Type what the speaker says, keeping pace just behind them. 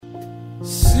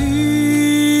Situlela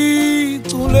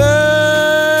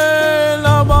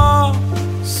ba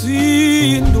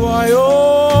sindwayo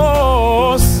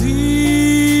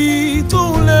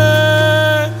situlela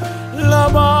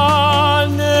ba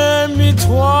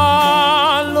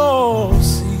nemithwalo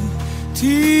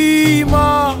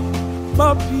sithima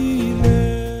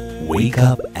baphile. Wake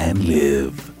up and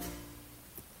live.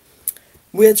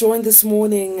 We are joined this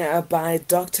morning by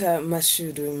Dr.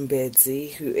 Mashudu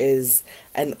Mbedzi, who is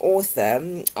an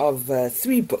author of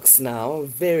 3 books now,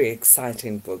 very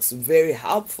exciting books, very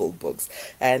helpful books,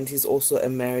 and he's also a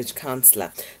marriage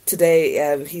counselor.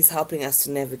 Today, he's helping us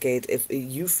to navigate if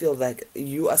you feel like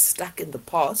you are stuck in the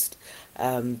past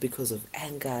because of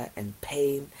anger and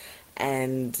pain,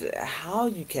 and how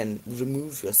you can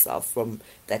remove yourself from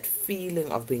that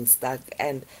feeling of being stuck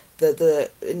and the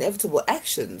inevitable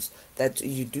actions that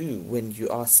you do when you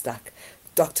are stuck.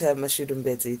 Dr. Mashudu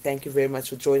Mbedzi, thank you very much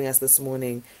for joining us this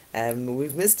morning.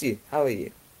 We've missed you. How are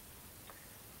you?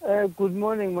 Good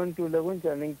morning, Mantula,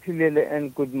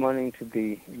 and good morning to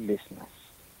the listeners.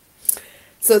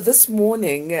 So this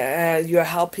morning, you're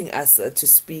helping us to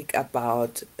speak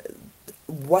about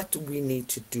what we need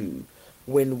to do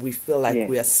when we feel like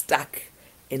we are stuck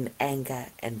in anger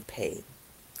and pain.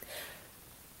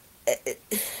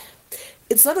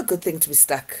 It's not a good thing to be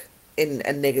stuck in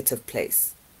a negative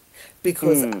place,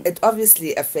 because it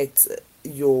obviously affects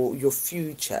your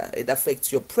future, it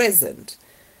affects your present.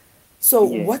 So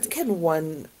what can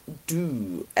one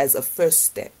do as a first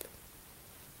step?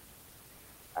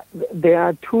 There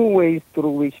are 2 ways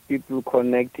through which people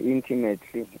connect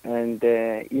intimately and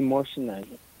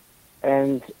emotionally.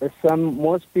 And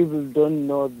most people don't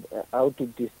know how to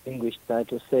distinguish that.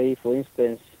 To say, for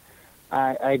instance,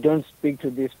 I don't speak to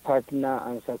this partner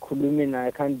and Sakulumina,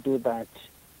 I can't do that.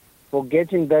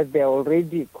 Forgetting that they're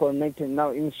already connected. Now,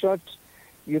 in short,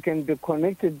 you can be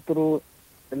connected through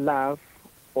love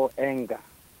or anger.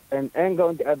 And anger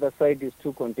on the other side is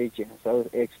too contagious. I'll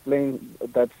explain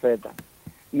that further.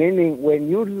 Meaning, when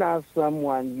you love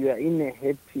someone, you are in a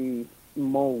happy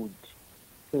mode.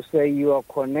 To say you are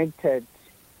connected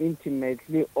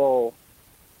intimately or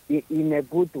in a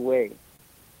good way.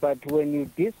 But when you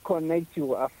disconnect,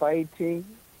 you are fighting.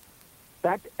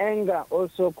 That anger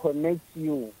also connects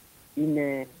you in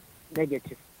a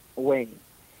negative way.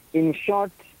 In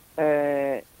short,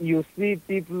 you see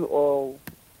people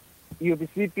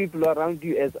around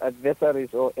you as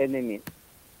adversaries or enemies.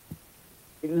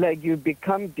 Like you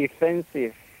become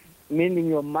defensive, meaning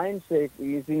your mindset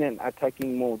is in an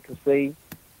attacking mode. To say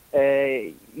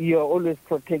you're always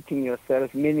protecting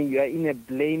yourself, meaning you are in a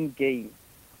blame game.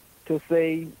 To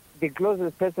say the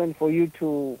closest person for you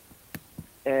to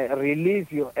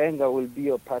release your anger will be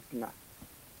your partner.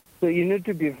 So you need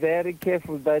to be very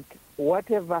careful that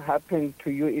whatever happened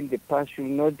to you in the past should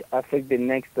not affect the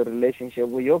next relationship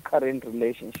or your current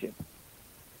relationship.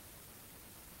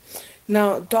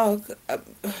 Now, Doc,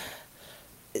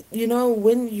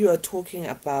 when you are talking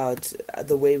about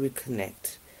the way we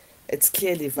connect, it's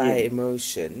clearly via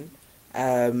emotion,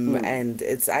 and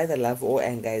it's either love or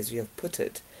anger, as you have put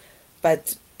it.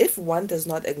 But if one does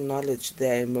not acknowledge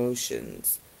their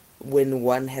emotions when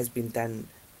one has been done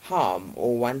harm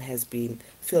or one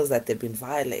feels that they've been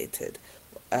violated,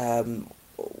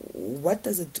 what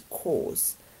does it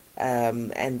cause?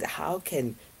 And how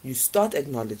can you start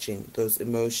acknowledging those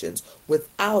emotions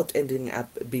without ending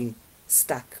up being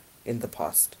stuck in the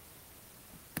past?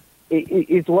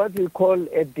 It's what we call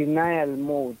a denial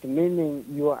mode, meaning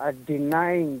you are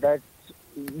denying that.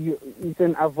 It's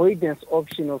an avoidance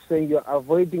option of saying you're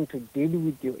avoiding to deal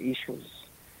with your issues.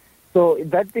 So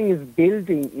that thing is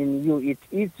building in you. It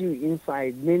eats you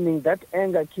inside, meaning that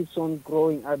anger keeps on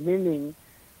growing, meaning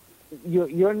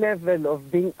your level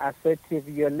of being assertive,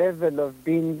 your level of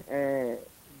being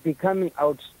becoming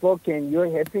outspoken, your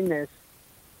happiness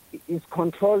is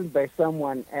controlled by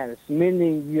someone else,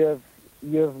 meaning you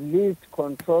have leased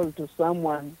control to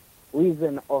someone who is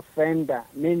an offender,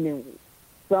 meaning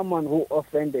someone who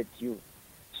offended you.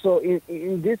 So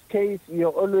in this case,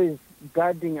 you're always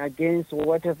guarding against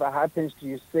whatever happens to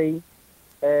you. Say,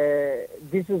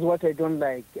 this is what I don't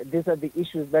like. These are the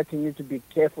issues that you need to be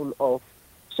careful of.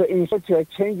 So in short, you are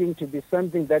changing to be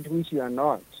something that which you are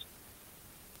not.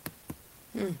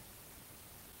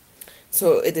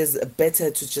 So it is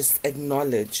better to just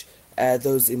acknowledge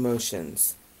those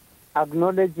emotions.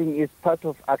 Acknowledging is part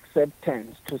of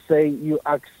acceptance. To say you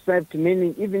accept,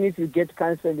 meaning even if you get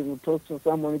counseling, you talk to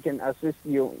someone who can assist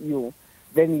you,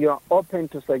 then you're open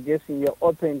to suggesting, you're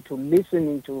open to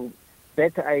listening to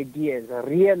better ideas,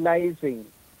 realizing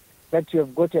that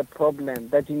you've got a problem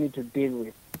that you need to deal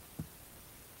with.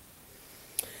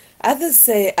 Others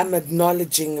say I'm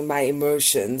acknowledging my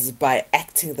emotions by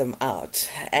acting them out,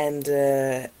 and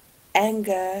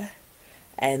anger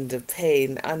and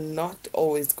pain are not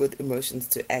always good emotions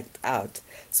to act out.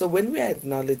 So when we are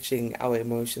acknowledging our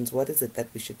emotions, what is it that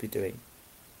we should be doing?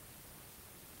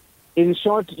 In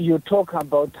short, you talk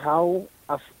about how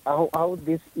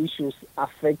these issues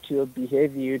affect your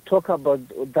behavior. You talk about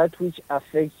that which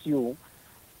affects you,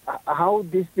 how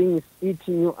this thing is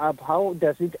eating you up. How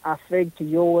does it affect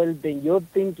your well-being, your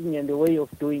thinking, and the way of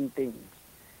doing things?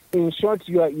 In short,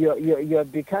 you are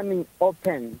becoming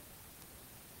open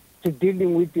to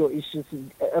dealing with your issues,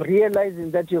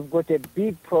 realizing that you've got a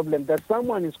big problem, that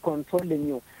someone is controlling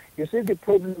you. You see, the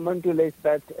problem, Mantula, is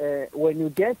that when you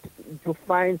get to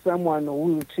find someone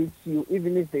who treats you,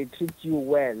 even if they treat you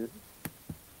well,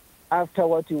 after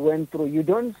what you went through, you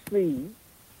don't see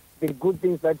the good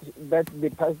things that the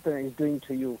person is doing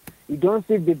to you. You don't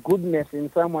see the goodness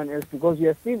in someone else because you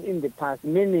are still in the past,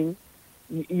 meaning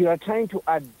you are trying to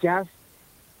adjust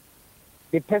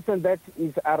the person that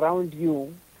is around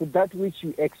you to that which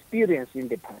you experienced in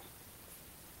the past.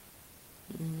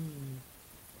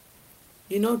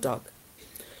 You know, Doc,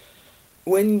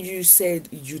 when you said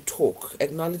you talk,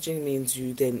 acknowledging means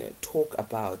you then talk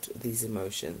about these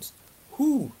emotions.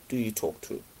 Who do you talk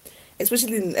to?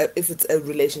 Especially if it's a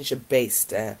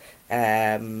relationship-based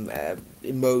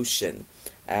emotion.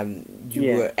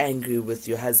 You were angry with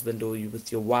your husband or you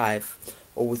with your wife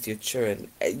or with your children.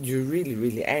 You're really,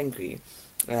 really angry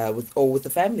with a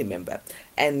family member.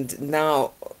 And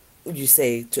now you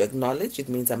say to acknowledge, it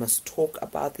means I must talk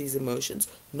about these emotions,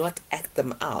 not act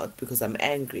them out because I'm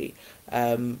angry.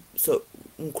 So,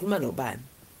 ngikhuluma nobani?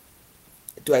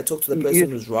 Do I talk to the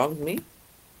person who's wronged me?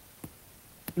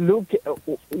 Look,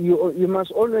 you must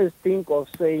always think of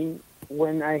saying,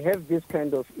 when I have this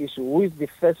kind of issue, who is the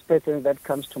first person that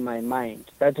comes to my mind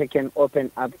that I can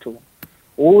open up to?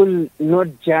 Who will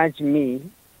not judge me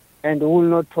and who will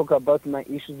not talk about my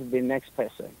issues with the next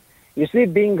person? You see,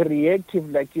 being reactive,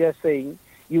 like you are saying,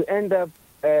 you end up,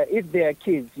 if they are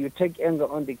kids, you take anger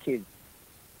on the kids.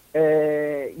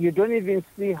 You don't even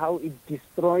see how it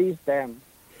destroys them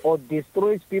or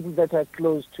destroys people that are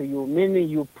close to you, meaning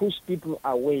you push people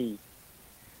away.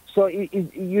 So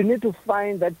you need to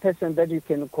find that person that you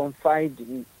can confide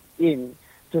in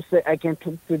to say, I can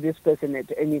talk to this person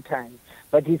at any time.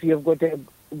 But if you've got a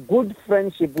good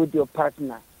friendship with your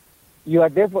partner, you are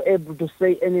therefore able to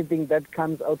say anything that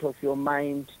comes out of your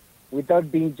mind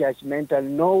without being judgmental,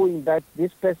 knowing that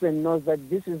this person knows that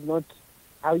this is not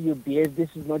how you behave, this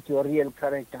is not your real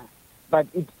character. But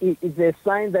it's a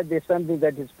sign that there's something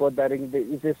that is bothering.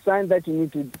 It's a sign that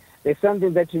there's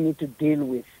something that you need to deal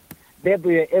with.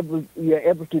 Therefore, you're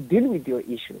able to deal with your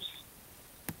issues.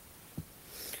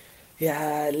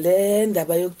 Yeah,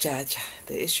 the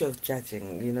issue of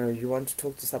judging. You know, you want to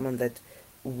talk to someone that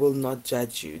will not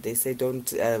judge you. They say don't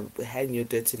hang your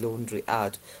dirty laundry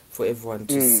out for everyone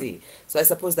to see. So I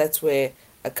suppose that's where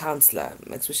a counselor,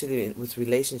 especially with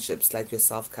relationships like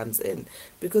yourself, comes in,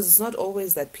 because it's not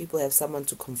always that people have someone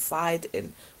to confide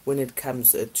in when it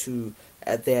comes to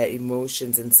their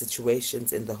emotions and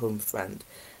situations in the home front.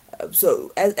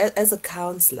 So as a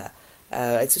counselor,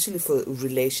 especially for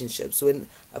relationships, when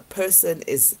a person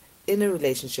is in a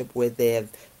relationship where they have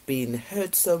been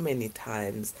hurt so many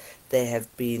times, they have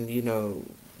been,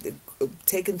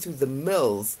 taken through the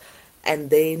mills, and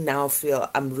they now feel,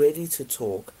 I'm ready to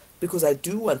talk because I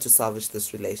do want to salvage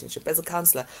this relationship. As a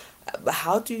counselor,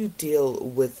 how do you deal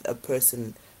with a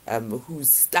person who's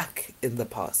stuck in the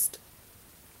past?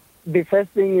 The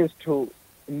first thing is to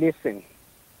listen.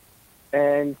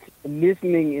 And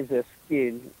listening is a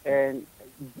skill. And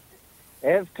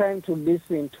have time to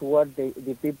listen to what the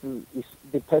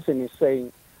person is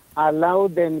saying. Allow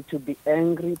them to be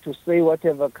angry, to say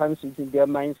whatever comes into their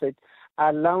mindset.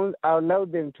 Allow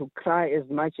them to cry as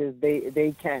much as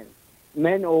they can.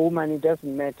 Man or woman, it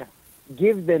doesn't matter.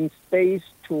 Give them space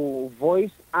to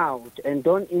voice out and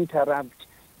don't interrupt.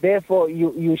 Therefore,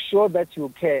 you show that you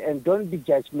care and don't be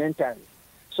judgmental.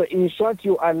 So in short,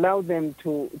 you allow them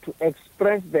to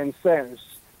express themselves,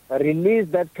 release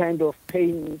that kind of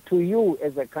pain to you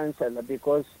as a counselor,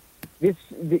 because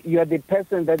you are the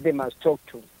person that they must talk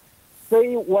to.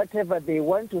 Say whatever they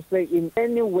want to say in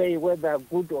any way, whether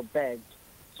good or bad,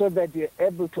 so that you're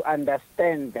able to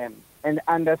understand them. And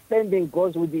understanding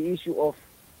goes with the issue of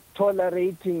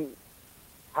tolerating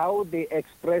how they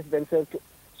express themselves,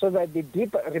 so that the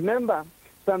deeper... Remember,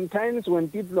 sometimes when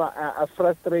people are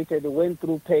frustrated, went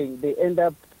through pain, they end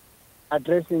up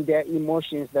addressing their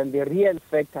emotions than the real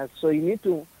factors. So you need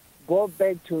to go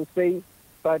back to say,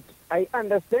 but I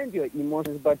understand your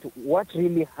emotions, but what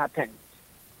really happened?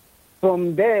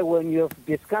 From there, when you have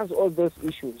discussed all those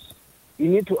issues, you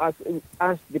need to ask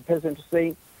the person to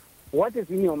say, what is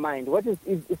in your mind? What is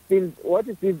it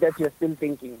that you're still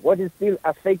thinking? What is still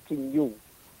affecting you?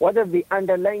 What are the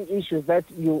underlying issues that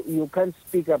you can't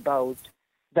speak about,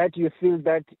 that you feel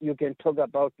that you can talk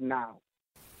about now?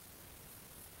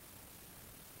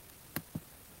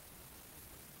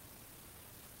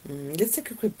 Let's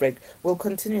take a quick break. We'll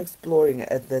continue exploring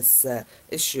this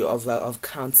issue of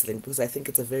counseling, because I think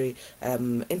it's a very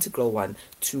integral one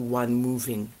to one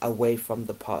moving away from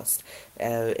the past.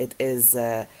 It is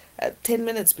 10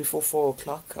 minutes before 4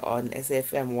 o'clock on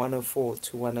SAFM 104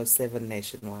 to 107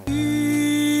 nationwide.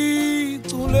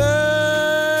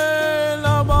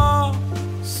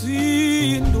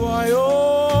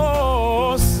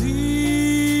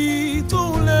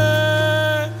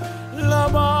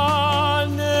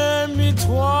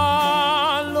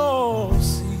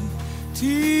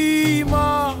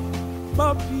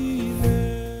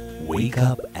 Wake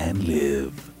up and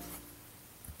live.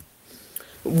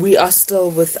 We are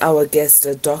still with our guest,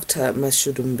 Dr.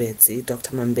 Mashudu Mbedzi.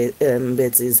 Dr.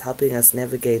 Mbedzi is helping us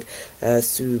navigate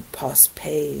through past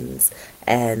pains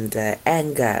and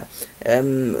anger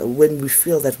when we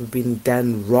feel that we've been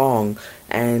done wrong,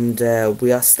 and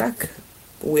we are stuck.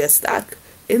 We are stuck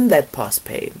in that past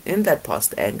pain, in that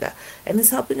past anger, and it's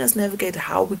helping us navigate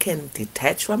how we can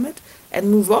detach from it and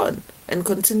move on and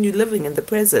continue living in the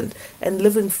present and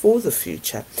living for the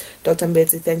future. Dr.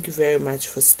 Mbedzi, thank you very much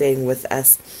for staying with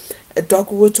us.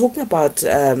 Doc, we're talking about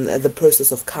the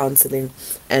process of counseling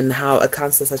and how a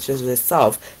counselor such as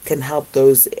yourself can help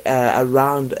those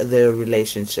around their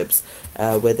relationships,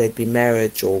 whether it be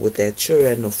marriage or with their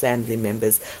children or family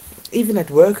members, even at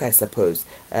work, I suppose,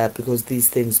 because these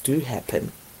things do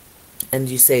happen. And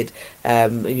you said,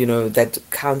 that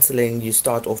counseling, you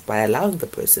start off by allowing the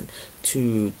person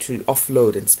to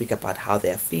offload and speak about how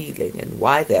they're feeling and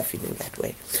why they're feeling that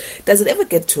way. Does it ever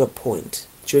get to a point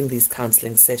during these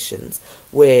counseling sessions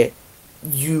where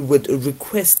you would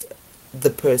request the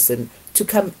person to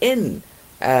come in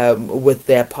with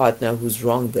their partner who's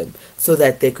wronged them so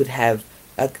that they could have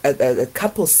a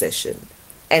couple session?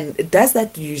 And does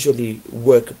that usually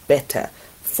work better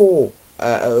for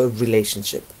a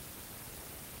relationship?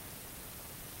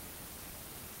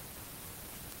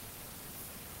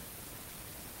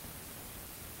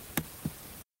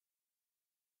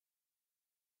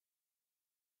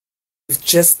 We've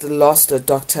just lost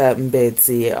Dr.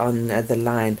 Mbedzi on the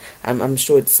line. I'm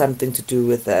sure it's something to do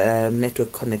with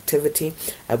network connectivity.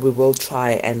 We will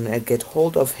try and get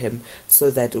hold of him so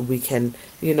that we can,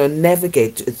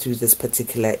 navigate through this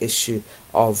particular issue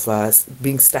of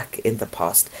being stuck in the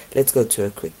past. Let's go to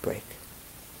a quick break.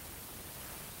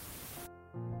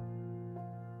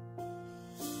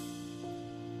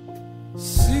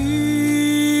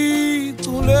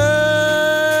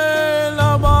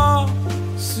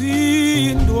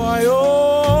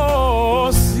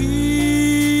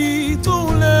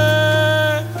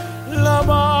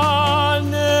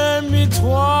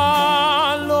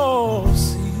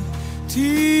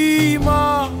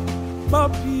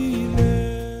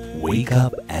 Wake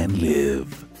up and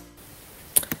live.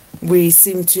 We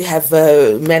seem to have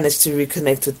managed to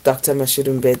reconnect with Dr.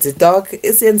 Mashudu Mbedzi. Doc,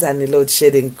 isiyenzani load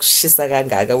shedding shisa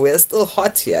kangaka? We're still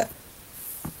hot here.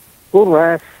 Good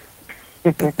work.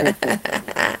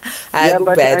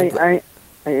 I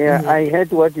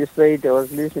heard what you said. I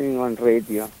was listening on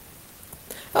radio.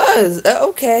 Oh,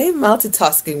 okay,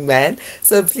 multitasking man.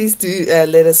 So please do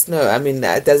let us know. I mean,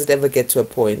 does it ever get to a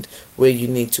point where you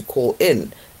need to call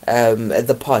in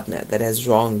the partner that has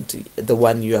wronged the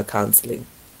one you are counseling?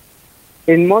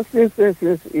 In most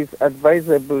instances, it's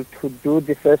advisable to do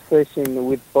the first session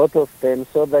with both of them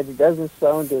so that it doesn't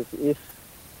sound as if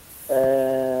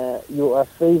you are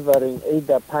favoring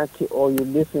either party or you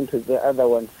listen to the other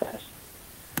one first.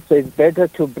 So it's better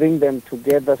to bring them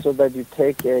together so that you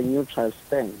take a neutral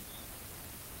stance.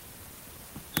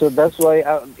 So that's why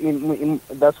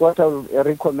that's what I will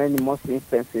recommend in most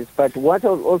instances. But what I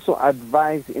will also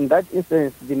advise in that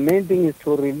instance, the main thing is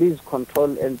to release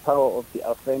control and power of the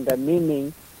offender.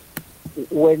 Meaning,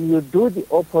 when you do the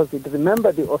opposite,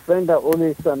 remember the offender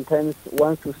always sometimes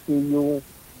wants to see you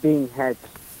being hurt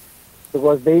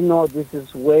because they know this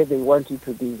is where they want you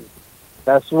to be.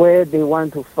 That's where they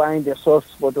want to find a soft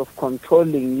spot of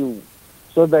controlling you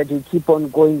so that you keep on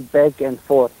going back and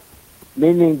forth.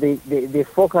 Meaning they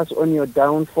focus on your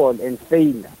downfall and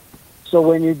failure. So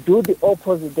when you do the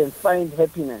opposite and find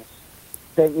happiness,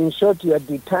 then in short you are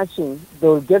detaching. They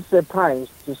will get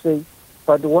surprised to say,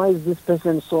 but why is this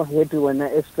person so happy when I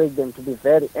expect them to be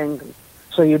very angry?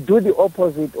 So you do the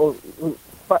opposite or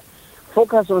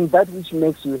focus on that which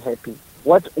makes you happy.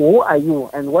 Who are you,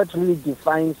 and what really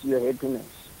defines your happiness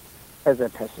as a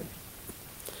person?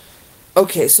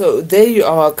 Okay, so there you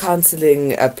are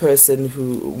counseling a person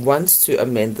who wants to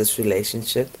amend this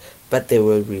relationship, but they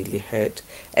were really hurt.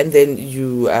 And then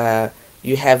you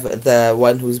have the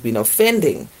one who's been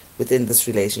offending within this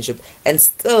relationship and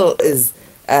still is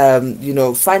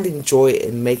finding joy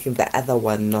in making the other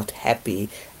one not happy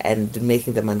and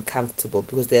making them uncomfortable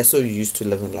because they're so used to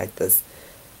living like this.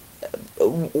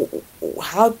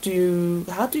 How do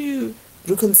you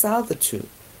reconcile the two?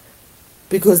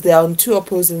 Because they are on two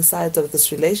opposing sides of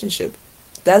this relationship.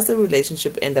 Does the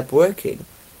relationship end up working?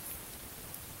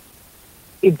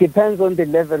 It depends on the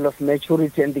level of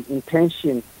maturity and the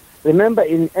intention. Remember,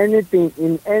 in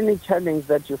any challenge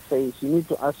that you face, you need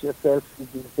to ask yourself, is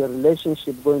the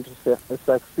relationship going to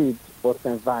succeed or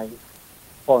survive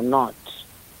or not?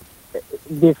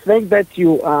 The fact that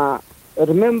you are,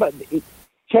 remember,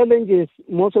 challenges,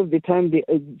 most of the time, the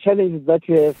challenges that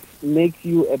you have make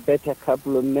you a better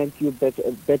couple or make you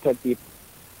better people.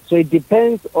 So it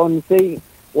depends on saying,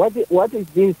 what is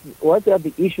this? What are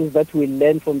the issues that we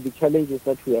learn from the challenges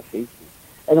that we are facing?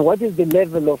 And what is the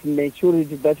level of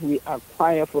maturity that we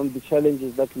acquire from the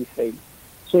challenges that we face?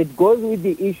 So it goes with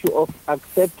the issue of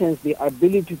acceptance, the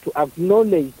ability to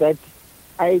acknowledge that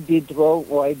I did wrong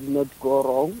or I did not go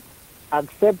wrong.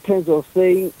 Acceptance of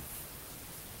saying,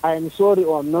 I'm sorry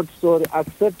or I'm not sorry.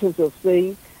 Acceptance of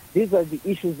saying, these are the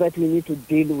issues that we need to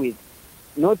deal with,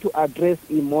 not to address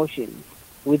emotions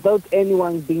without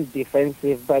anyone being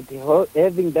defensive, but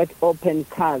having that open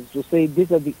cards to say,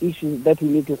 these are the issues that we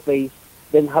need to face.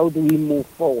 Then how do we move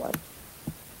forward?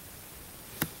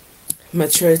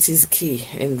 Maturity is key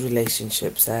in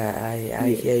relationships.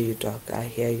 I hear you, Doc. I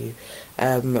hear you.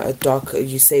 Doc,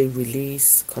 you say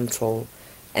release, control,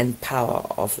 and power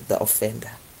of the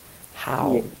offender.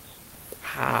 How? Yes.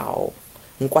 How?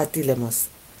 Nkwatile mos.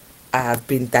 I have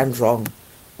been done wrong.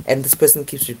 And this person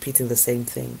keeps repeating the same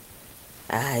thing.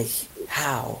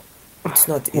 How? It's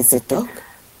not easy, Doc.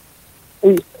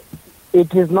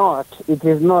 It is not.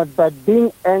 But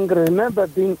being angry, remember,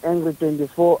 being angry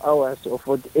 24 hours or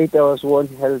 48 hours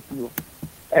won't help you.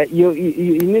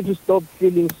 You need to stop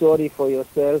feeling sorry for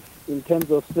yourself in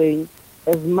terms of saying,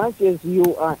 as much as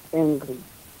you are angry,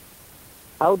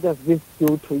 how does this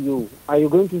feel to you? Are you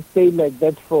going to stay like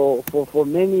that for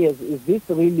many years? Is this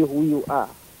really who you are?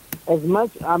 As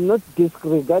much, I'm not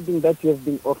disregarding that you have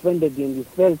been offended and you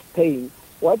felt pain.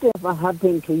 Whatever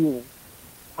happened to you,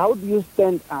 how do you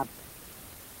stand up?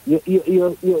 Your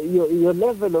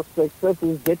level of success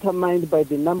is determined by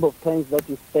the number of times that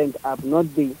you stand up,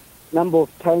 not the number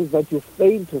of times that you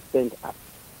fail to stand up.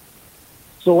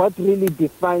 So what really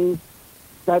defines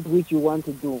that which you want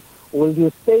to do? Will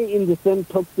you stay in the same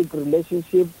toxic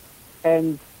relationship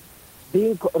and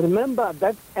remember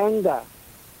that anger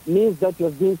means that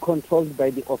you're being controlled by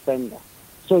the offender.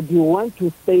 So do you want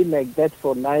to stay like that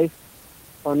for life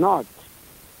or not?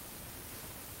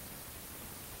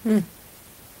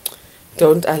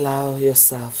 Don't allow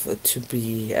yourself to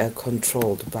be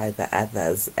controlled by the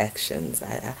other's actions.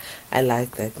 I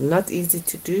like that. Not easy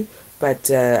to do, but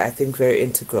I think very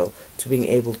integral to being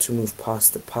able to move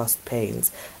past the past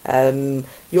pains.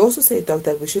 You also say, Doc,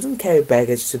 that we shouldn't carry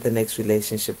baggage to the next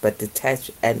relationship, but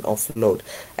detach and offload.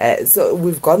 So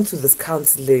we've gone through this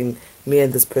counseling, me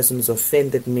and this person who's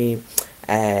offended me,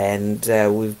 and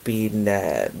we've been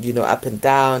up and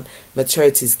down.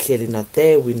 Maturity is clearly not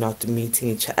there. We're not meeting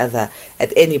each other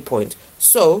at any point,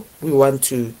 so we want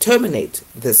to terminate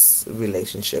this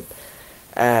relationship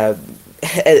so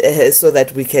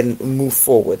that we can move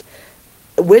forward.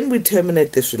 When we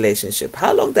terminate this relationship,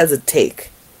 how long does it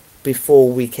take before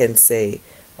we can say,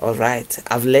 all right,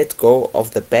 I've let go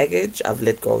of the baggage, I've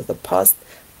let go of the past,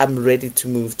 I'm ready to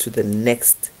move to the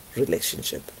next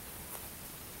relationship?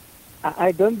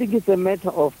 I don't think it's a matter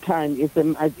of time. It's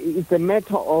a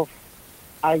matter of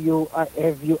have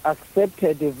you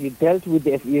accepted, have you dealt with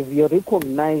it, have you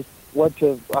recognized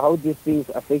how these things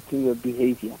affecting your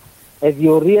behavior? Have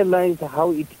you realized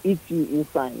how it eats you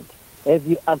inside? Have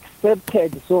you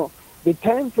accepted? So the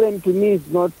time frame to me is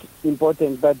not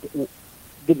important, but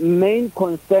the main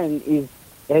concern is,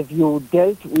 have you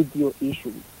dealt with your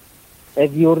issues?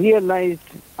 Have you realized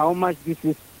how much this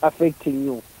is affecting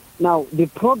you? Now, the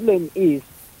problem is,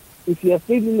 if you are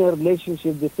still in a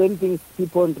relationship, the same things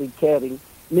keep on recurring,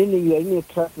 meaning you are in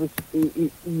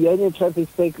a traffic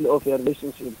cycle of your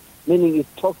relationship, meaning it's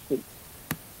toxic.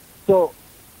 So,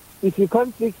 if you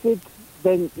can't fix it,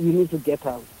 then you need to get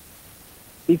out.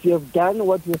 If you have done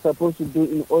what you're supposed to do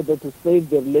in order to save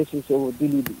the relationship or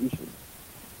deal with the issues.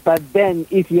 But then,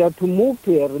 if you are to move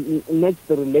to your next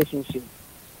relationship,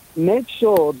 make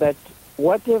sure that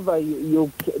whatever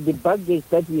the baggage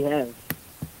that we have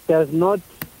does not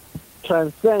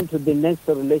transcend to the next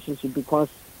relationship, because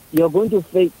you're going to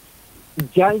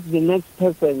judge the next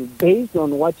person based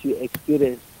on what you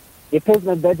experience. A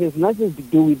person that has nothing to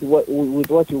do with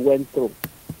what you went through.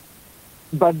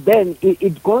 But then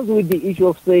it goes with the issue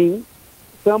of saying,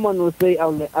 someone will say,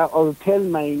 I'll tell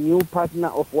my new partner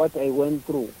of what I went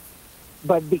through.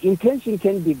 But the intention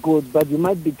can be good, but you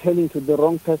might be telling to the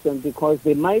wrong person, because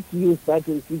they might use that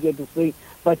in future to say,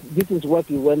 but this is what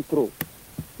you went through.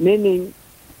 Meaning,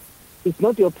 it's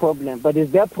not your problem, but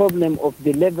it's their problem of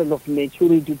the level of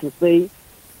maturity to say,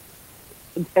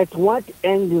 at what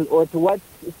angle or to what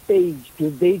stage do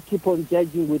they keep on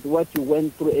judging with what you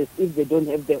went through as if they don't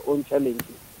have their own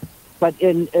challenges. But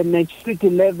a maturity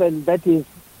level that is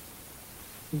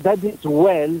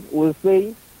well will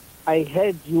say, I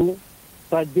heard you,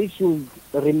 but this should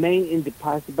remain in the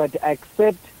past, but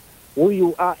accept who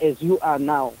you are as you are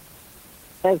now,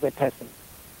 as a person.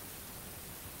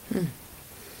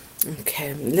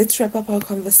 Okay, let's wrap up our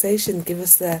conversation. Give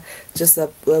us just a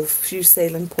few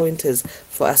salient pointers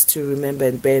for us to remember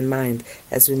and bear in mind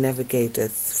as we navigate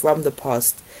from the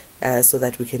past, so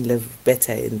that we can live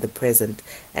better in the present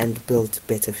and build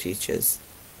better futures.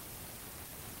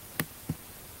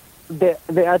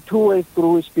 There are two ways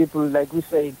through which people, like we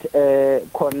said,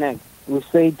 connect. We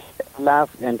said love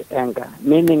and anger,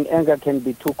 meaning anger can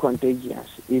be too contagious.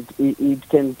 It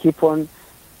can keep on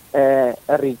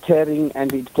recurring,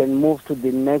 and it can move to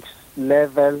the next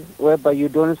level whereby you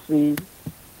don't see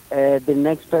the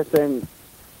next person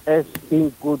as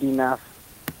being good enough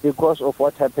because of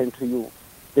what happened to you.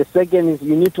 The second is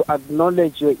you need to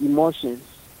acknowledge your emotions,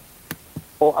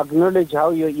 or acknowledge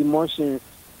how your emotions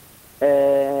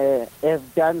have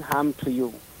done harm to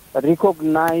you.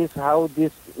 Recognize how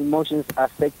these emotions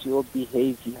affect your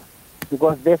behavior,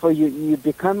 because therefore you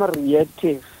become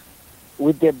reactive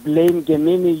with the blame game,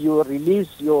 meaning you release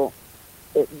the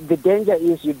danger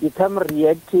is you become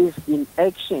reactive in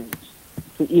actions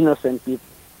to innocent people.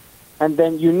 And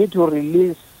then you need to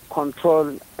release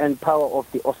control and power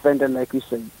of the offender, like you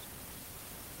said.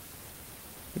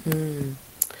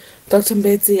 Dr.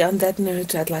 Mbedzi, on that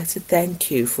note, I'd like to thank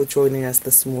you for joining us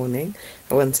this morning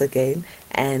once again,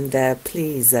 and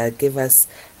please give us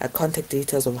contact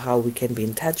details of how we can be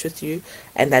in touch with you.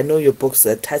 And I know your books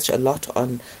touch a lot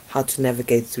on how to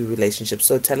navigate through relationships,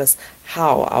 so tell us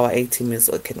how our A-teamers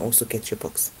can also get your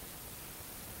books.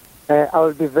 I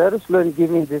will be very slow in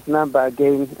giving this number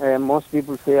again. Most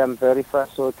people say I'm very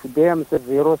fast, so today I'm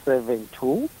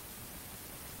 072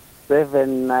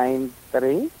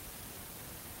 793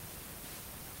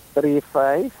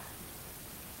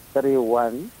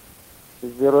 3531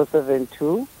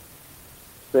 072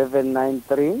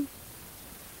 793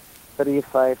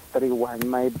 3531.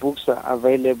 My books are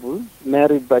available.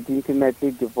 Married but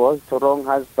intimately divorced, wrong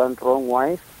husband, wrong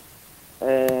wife.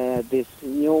 This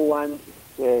new one,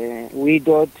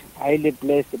 widowed, highly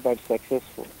blessed but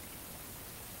successful.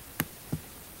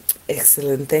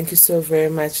 Excellent. Thank you so very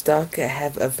much, Doc.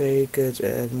 Have a very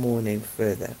good morning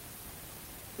further.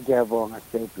 Stay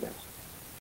blessed.